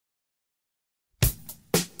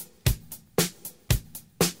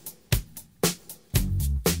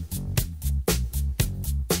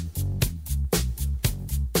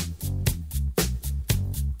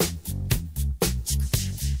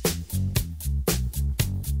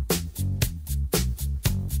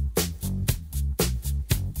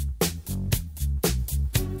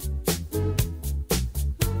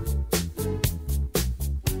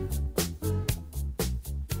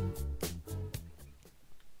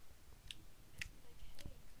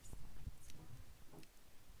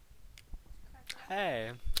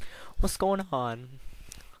Hey, what's going on?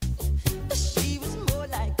 She was more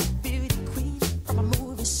like a beauty queen from a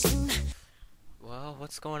movie scene. Well,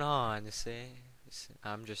 what's going on? You see,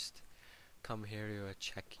 I'm just come here to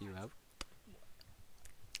check you out.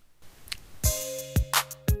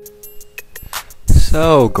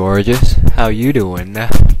 So gorgeous, how you doing?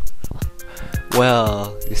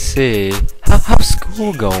 Well, you see, how's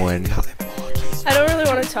school going? I don't really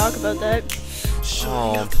want to talk about that.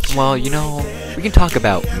 Oh, well, you know, we can talk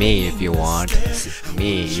about me if you want.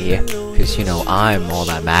 Me, because you know I'm all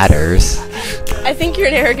that matters. I think you're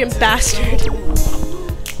an arrogant bastard. Hey,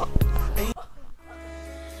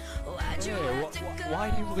 why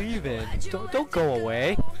are you leaving? Don't go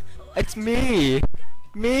away. It's me.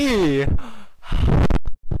 Me.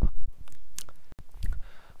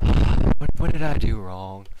 What did I do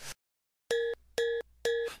wrong?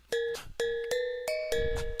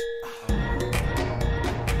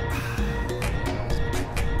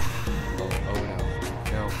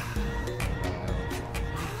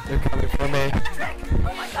 They're coming for me.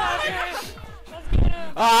 Oh my god!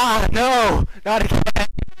 Ah, no! Not again!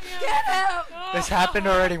 Get him! This happened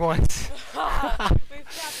already once. We've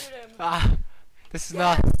captured him. Ah, this is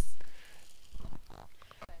not.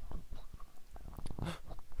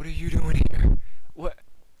 What are you doing here? What?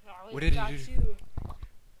 What did you do?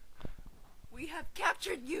 We have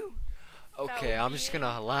captured you. Okay, I'm just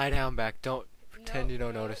gonna lie down back. Don't pretend you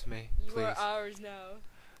don't notice me, You please. are ours now.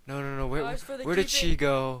 No. Ours for the Where did she keeping.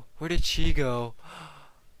 go? Where did she go?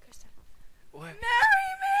 Krista. What?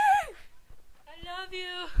 Marry me! I love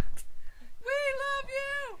you. We love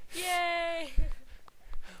you. Yay!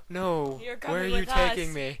 No. You're Where are coming you with taking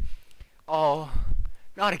us. me? Oh,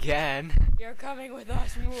 not again. You're coming with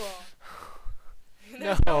us, Mool. No.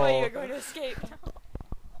 There's no way you're going to escape.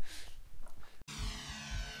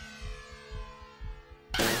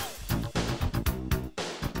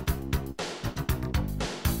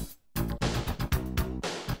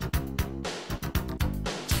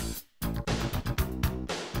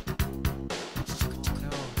 No.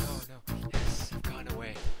 Yes, I've gotten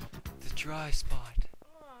away. The dry spot.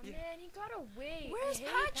 Oh Yeah. man, he got away. Where's I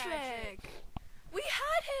hate Patrick? We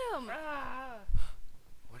had him. Ah.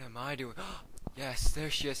 What am I doing? Yes, there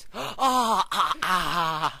she is.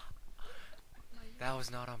 Ah! That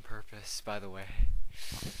was not on purpose, by the way.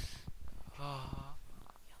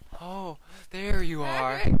 Oh, there you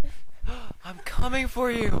are. Patrick. I'm coming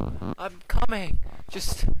for you. I'm coming.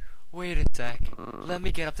 Just wait a sec. Let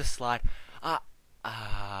me get up the slide. I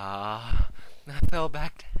fell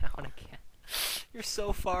back down again. You're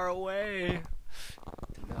so far away.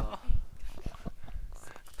 No.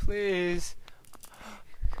 Please.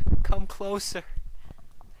 Come closer.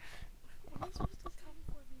 Am I supposed to come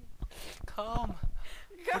for me? Come.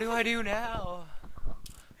 What do I do now?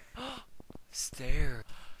 Stairs.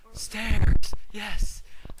 Stairs. Yes.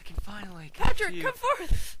 I can finally get Patrick, to you. come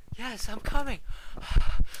forth. Yes, I'm coming.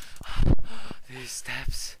 These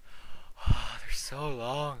steps. They're so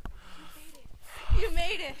long. You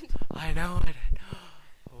made it. I know I did.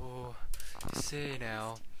 Oh, you see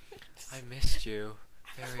now. I missed you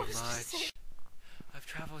very much. I've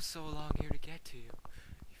traveled so long here to get to you.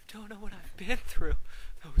 You don't know what I've been through.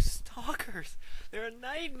 Those stalkers. They're a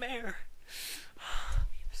nightmare. I'm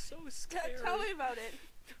so scary. Tell me about it.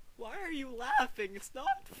 Why are you laughing? It's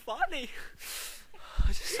not funny.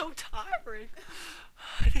 It's just so tiring.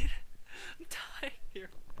 I'm dying here.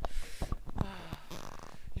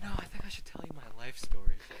 You know, I think I should tell you my life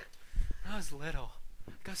story. When I was little,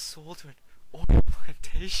 I got sold to an oil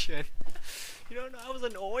plantation. You don't know, I was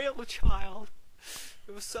an oil child.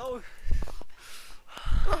 It was so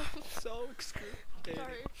excruciating.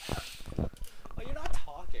 Sorry. Oh, you're not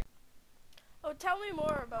talking. Oh, tell me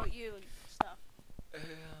more about you and stuff.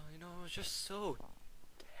 You know, it was just so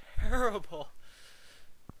terrible.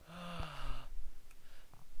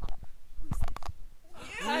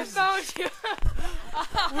 I found you.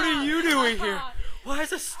 What are you doing here? Why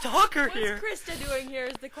is a stalker What's here? Krista doing here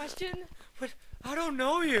is the question. But I don't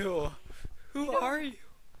know you. Who are you?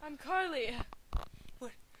 I'm Carly.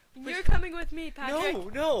 What? You're coming with me,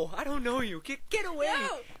 Patrick. No, I don't know you. Get away.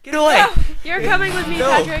 No. Get away. No, you're coming with me,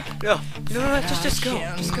 No. Patrick. No, just go.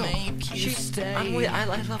 Just go. I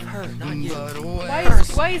love her, not you.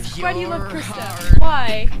 Why do you love Krista?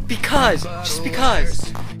 Why? Just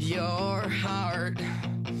because.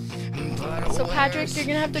 So Patrick, you're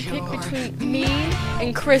gonna have to pick between me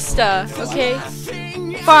and Krista, okay?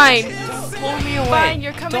 Fine. Pull me away. Fine,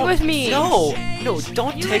 you're coming with me. No,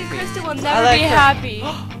 don't You take and me. Krista will I never like be her. happy.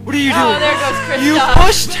 What are you doing? Oh, there goes Krista. You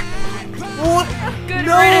pushed. What? Good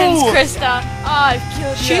No. riddance, Krista. Oh, I've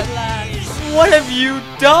killed you She- at last. What have you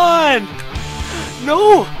done?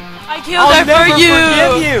 No! I killed I'll her never for you.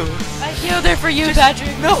 forgive you! I killed her for you,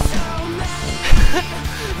 Patrick. No!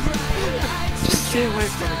 Just stay away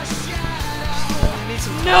from me. I need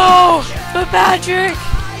some time. No, but Patrick.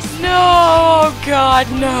 No, oh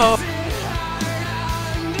God, no.